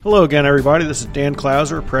Hello again, everybody. This is Dan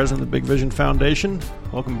Klauser, president of the Big Vision Foundation.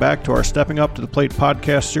 Welcome back to our Stepping Up to the Plate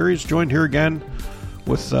podcast series. Joined here again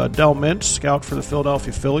with Del Mintz, scout for the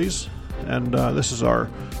Philadelphia Phillies. And this is our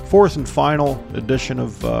fourth and final edition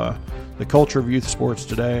of the culture of youth sports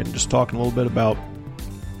today, and just talking a little bit about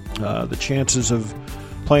the chances of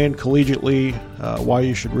playing collegiately, why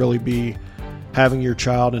you should really be having your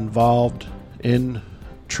child involved in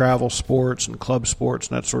travel sports and club sports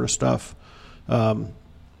and that sort of stuff.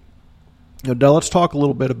 Del, let's talk a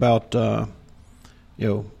little bit about,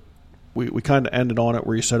 we kind of ended on it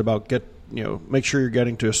where you said about make sure you're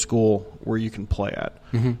getting to a school where you can play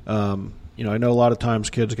at. Mm-hmm. I know a lot of times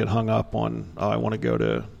kids get hung up on, I want to go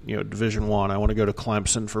to, Division I. I want to go to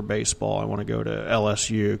Clemson for baseball. I want to go to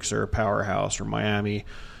LSU because they're a powerhouse, or Miami.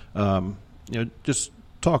 Just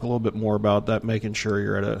talk a little bit more about that, making sure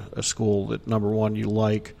you're at a school that, number one, you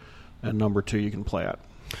like, and number two, you can play at.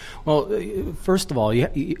 Well, first of all,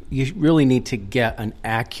 you really need to get an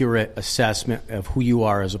accurate assessment of who you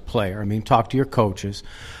are as a player. I mean, talk to your coaches,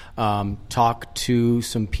 talk to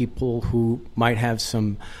some people who might have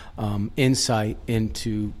some insight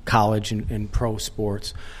into college and pro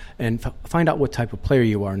sports, and find out what type of player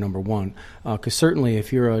you are, number one. Because certainly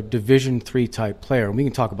if you're a Division III type player, and we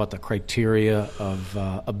can talk about the criteria of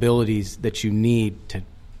abilities that you need to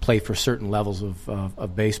play for certain levels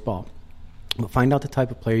of baseball. But find out the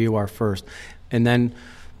type of player you are first, and then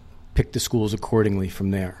pick the schools accordingly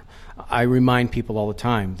from there. I remind people all the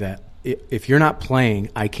time that if you're not playing,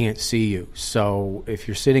 I can't see you. So if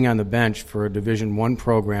you're sitting on the bench for a Division I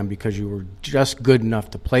program because you were just good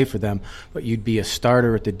enough to play for them, but you'd be a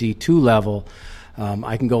starter at the D2 level,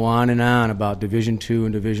 I can go on and on about Division II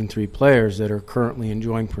and Division III players that are currently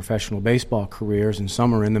enjoying professional baseball careers, and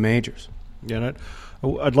some are in the majors. Yeah,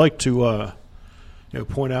 I'd like to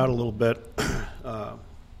point out a little bit,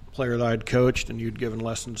 player that I'd coached and you'd given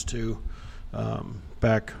lessons to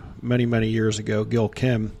back many, many years ago, Gil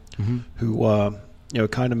Kim, mm-hmm. who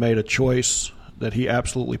kind of made a choice that he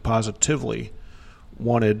absolutely positively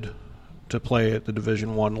wanted to play at the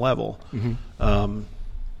Division I level. Mm-hmm.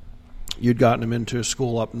 You'd gotten him into a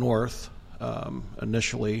school up north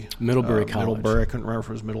initially. Middlebury College. Middlebury. I couldn't remember if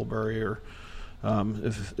it was Middlebury or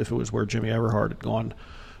if it was where Jimmy Everhart had gone.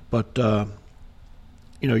 But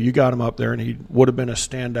you got him up there, and he would have been a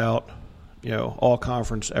standout,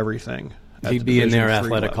 all-conference everything. He'd be in their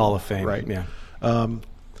athletic Hall of Fame. Right. Yeah.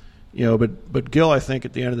 But Gil, I think,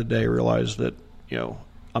 at the end of the day, realized that,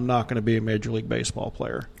 I'm not going to be a Major League Baseball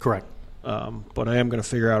player. Correct. But I am going to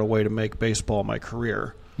figure out a way to make baseball my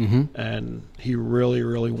career. Mm-hmm. And he really,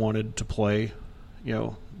 really wanted to play,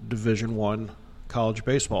 Division I college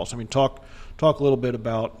baseball. So, I mean, talk a little bit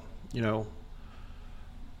about, a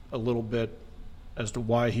little bit as to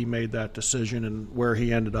why he made that decision and where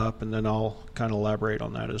he ended up, and then I'll kind of elaborate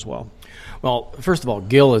on that as well. Well, first of all,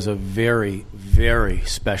 Gil is a very, very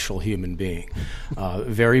special human being.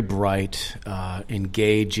 Very bright,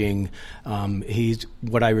 engaging. He's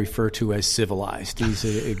what I refer to as civilized. He's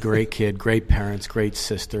a great kid, great parents, great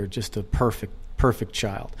sister, just a perfect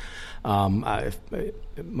child. If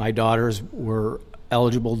my daughters were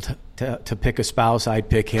eligible to pick a spouse, I'd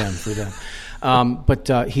pick him for them.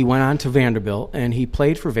 But he went on to Vanderbilt, and he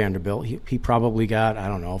played for Vanderbilt. He probably got,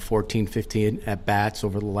 14, 15 at-bats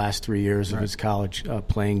over the last 3 years of his college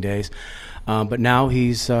playing days. But now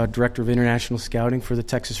he's director of international scouting for the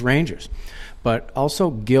Texas Rangers. But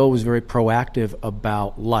also Gil was very proactive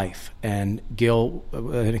about life. And Gil,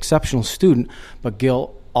 an exceptional student, but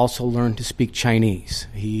Gil also learned to speak Chinese.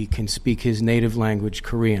 He can speak his native language,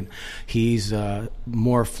 Korean. He's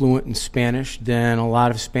more fluent in Spanish than a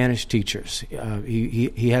lot of Spanish teachers.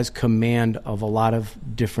 He has command of a lot of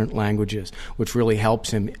different languages, which really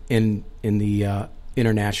helps him in the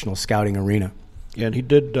international scouting arena. Yeah, and he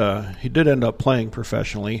did end up playing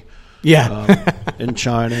professionally. Yeah, in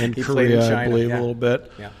China and Korea, China, I believe, a little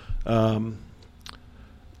bit. Yeah.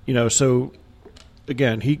 So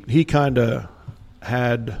again, he kind of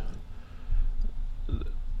had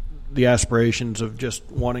the aspirations of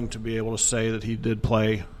just wanting to be able to say that he did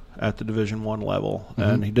play at the Division I level, mm-hmm.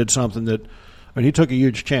 and he did something that, he took a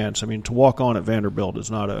huge chance. To walk on at Vanderbilt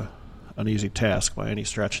is not an easy task by any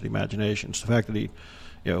stretch of the imagination. So the fact that he,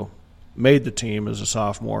 made the team as a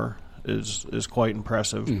sophomore is quite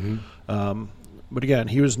impressive. Mm-hmm. But again,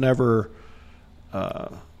 he was never,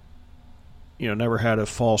 never had a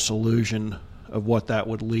false illusion of what that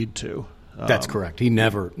would lead to. That's correct. He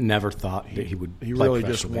never thought that he would. He really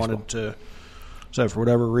just wanted to. So for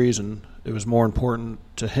whatever reason, it was more important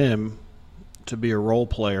to him to be a role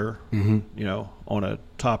player, mm-hmm. On a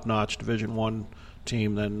top-notch Division I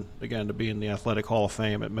team than, again, to be in the Athletic Hall of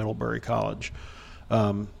Fame at Middlebury College.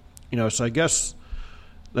 So I guess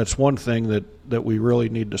that's one thing that we really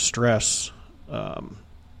need to stress,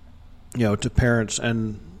 to parents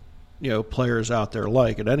and, players out there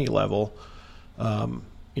at any level,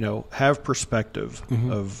 have perspective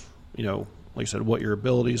of, like I said, what your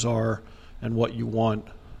abilities are and what you want,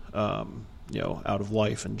 out of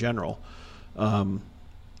life in general.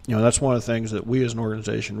 That's one of the things that we as an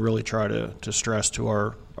organization really try to stress to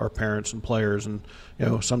our parents and players. And,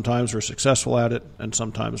 sometimes we're successful at it and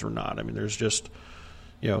sometimes we're not. I mean, there's just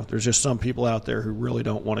some people out there who really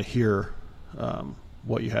don't want to hear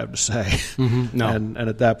what you have to say. No. And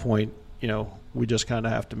at that point, we just kind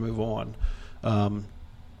of have to move on.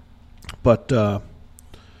 But to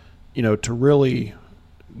really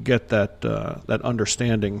get that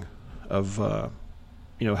understanding of,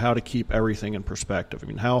 how to keep everything in perspective. I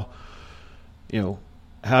mean, how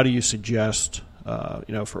do you suggest,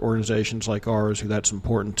 for organizations like ours who that's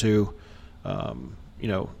important to,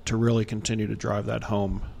 to really continue to drive that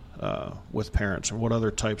home with parents, and what other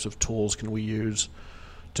types of tools can we use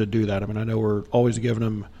to do that? I mean, I know we're always giving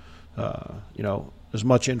them, as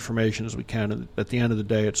much information as we can. And at the end of the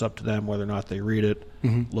day, it's up to them whether or not they read it,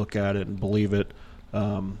 look at it, and believe it.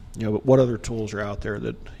 But what other tools are out there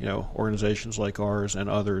that, organizations like ours and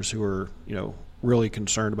others who are, really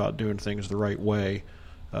concerned about doing things the right way,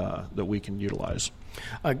 that we can utilize?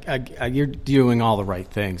 You're doing all the right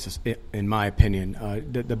things, in my opinion.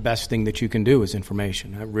 The best thing that you can do is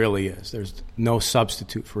information. It really is. There's no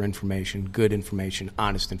substitute for information, good information,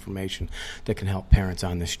 honest information that can help parents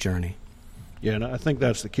on this journey. Yeah, and I think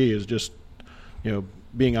that's the key, is just,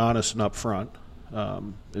 being honest and upfront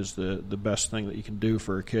is the best thing that you can do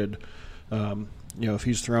for a kid. If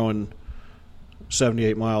he's throwing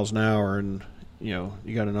 78 miles an hour and, you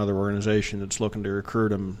got another organization that's looking to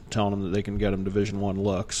recruit him, telling him that they can get him Division I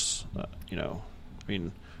looks,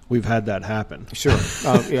 we've had that happen. Sure.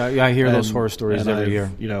 I hear those horror stories every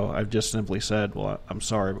year. I've just simply said, well, I'm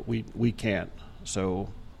sorry, but we can't. So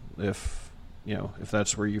if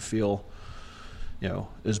that's where you feel,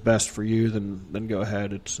 is best for you, then go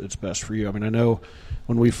ahead. It's best for you. I mean, I know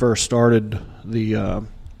when we first started the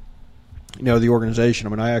organization, I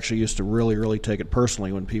mean, I actually used to really, really take it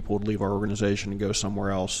personally when people would leave our organization and go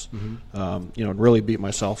somewhere else, and really beat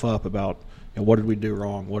myself up about, what did we do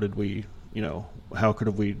wrong? What did we, how could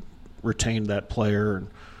have we retained that player and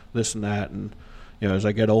this and that? And, as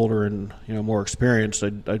I get older and, more experienced,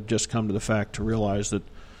 I'd just come to the fact to realize that,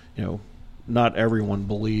 not everyone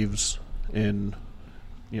believes in,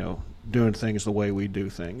 doing things the way we do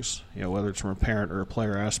things, whether it's from a parent or a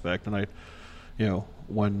player aspect. And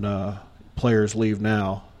when players leave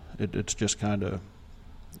now, it's just kind of,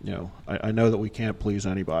 I know that we can't please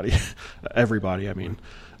anybody, everybody. I mean,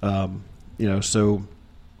 so,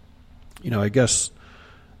 I guess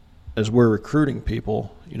as we're recruiting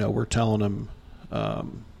people, we're telling them,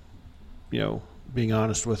 being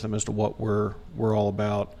honest with them as to what we're all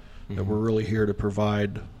about. That we're really here to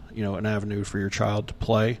provide, an avenue for your child to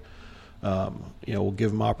play. We'll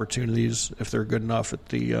give them opportunities if they're good enough at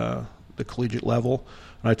the collegiate level.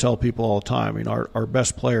 And I tell people all the time, our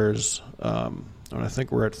best players, and I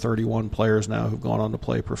think we're at 31 players now who've gone on to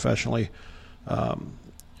play professionally.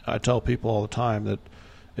 I tell people all the time that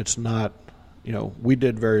it's not, we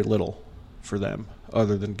did very little for them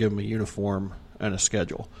other than give them a uniform and a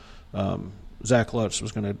schedule. Zach Lutz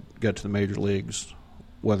was going to get to the major leagues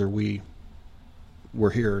whether we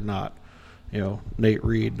were here or not. Nate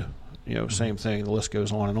Reed, same thing. The list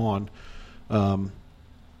goes on and on.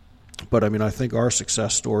 But, I think our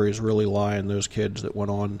success stories really lie in those kids that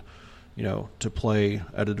went on, to play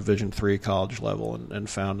at a Division III college level and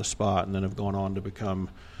found a spot and then have gone on to become,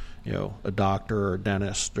 a doctor or a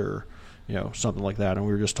dentist or, something like that. And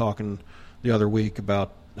we were just talking the other week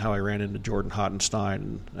about how I ran into Jordan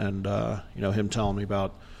Hottenstein and him telling me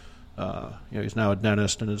about, he's now a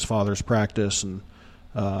dentist in his father's practice and,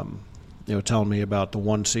 telling me about the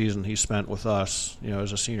one season he spent with us,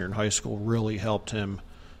 as a senior in high school really helped him,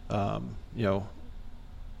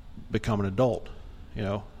 become an adult,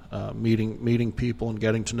 meeting people and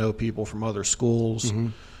getting to know people from other schools,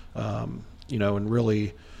 and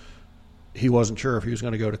really he wasn't sure if he was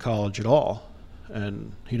going to go to college at all.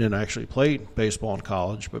 And he didn't actually play baseball in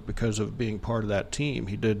college, but because of being part of that team,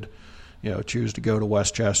 he did, choose to go to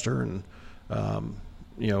Westchester and,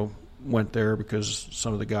 went there because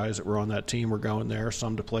some of the guys that were on that team were going there,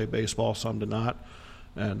 some to play baseball, some to not.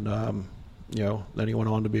 And, then he went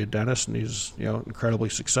on to be a dentist, and he's, incredibly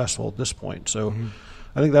successful at this point. So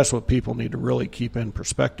I think that's what people need to really keep in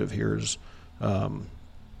perspective here is, a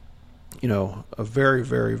very,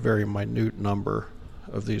 very, very minute number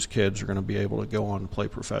of these kids are going to be able to go on and play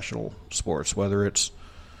professional sports, whether it's,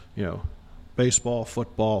 baseball,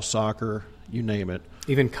 football, soccer, you name it.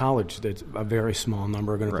 Even college, that's a very small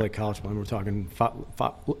number are going to play college ball. We're talking a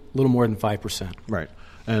little more than 5%. Right.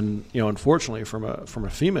 And, unfortunately, from a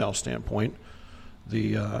female standpoint,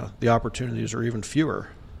 the opportunities are even fewer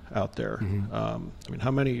out there. Mm-hmm.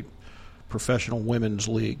 How many professional women's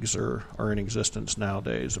leagues are in existence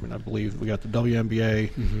nowadays? I believe we got the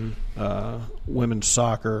WNBA, mm-hmm. Women's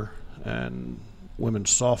soccer, and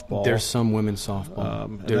women's softball. There's some women's softball.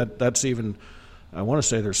 And that's even, I want to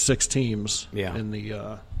say there's 6 teams in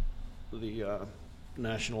the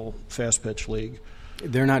National Fast Pitch League.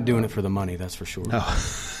 They're not doing it for the money, that's for sure.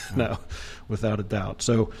 No, without a doubt.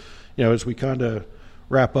 So, as we kind of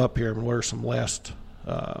wrap up here, what are some last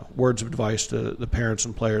words of advice to the parents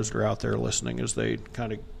and players that are out there listening as they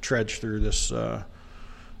kind of trudge through this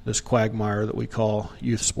quagmire that we call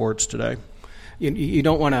youth sports today? You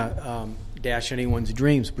don't want to dash anyone's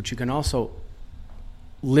dreams, but you can also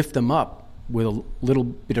lift them up with a little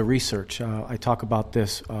bit of research. I talk about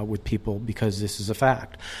this with people because this is a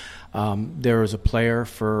fact. There is a player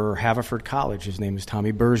for Haverford College. His name is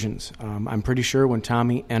Tommy Bergens. I'm pretty sure when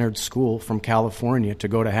Tommy entered school from California to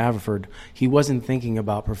go to Haverford, he wasn't thinking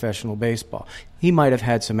about professional baseball. He might have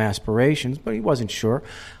had some aspirations, but he wasn't sure,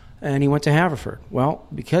 and he went to Haverford. Well,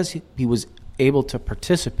 because he was able to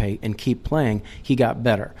participate and keep playing, he got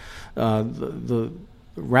better. The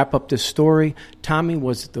wrap up this story, Tommy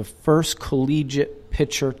was the first collegiate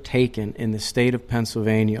pitcher taken in the state of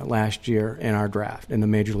Pennsylvania last year in our draft, in the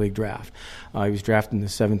Major League draft. He was drafted in the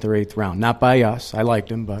 7th or 8th round. Not by us. I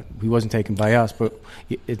liked him, but he wasn't taken by us. But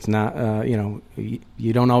it's not,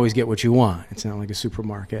 you don't always get what you want. It's not like a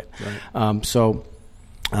supermarket. Right.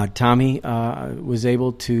 Tommy was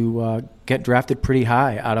able to get drafted pretty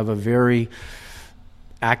high out of a very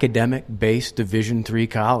academic-based Division III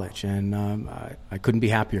college, and I couldn't be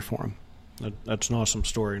happier for him. That's an awesome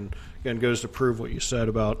story, and again, goes to prove what you said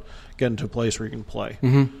about getting to a place where you can play.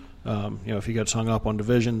 Mm-hmm. If he gets hung up on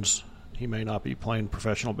divisions, he may not be playing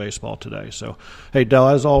professional baseball today. So, hey, Del,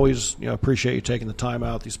 as always, appreciate you taking the time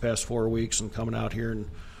out these past 4 weeks and coming out here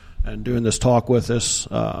and doing this talk with us.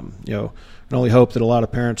 Can only hope that a lot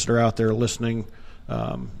of parents that are out there listening,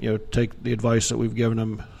 take the advice that we've given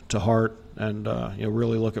them to heart and,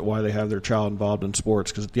 really look at why they have their child involved in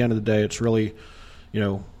sports. Because at the end of the day, it's really,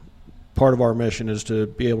 part of our mission is to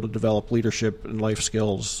be able to develop leadership and life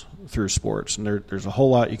skills through sports. And there's a whole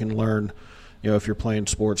lot you can learn, if you're playing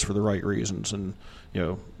sports for the right reasons. And,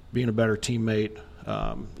 being a better teammate,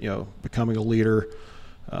 becoming a leader,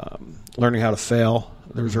 learning how to fail.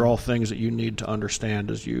 Those are all things that you need to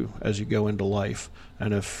understand as you go into life.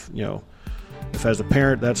 And if as a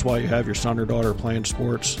parent that's why you have your son or daughter playing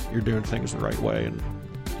sports, you're doing things the right way, and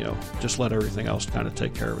just let everything else kind of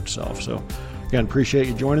take care of itself. So again, appreciate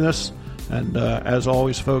you joining us, and as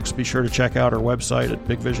always, folks, be sure to check out our website at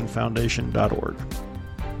bigvisionfoundation.org.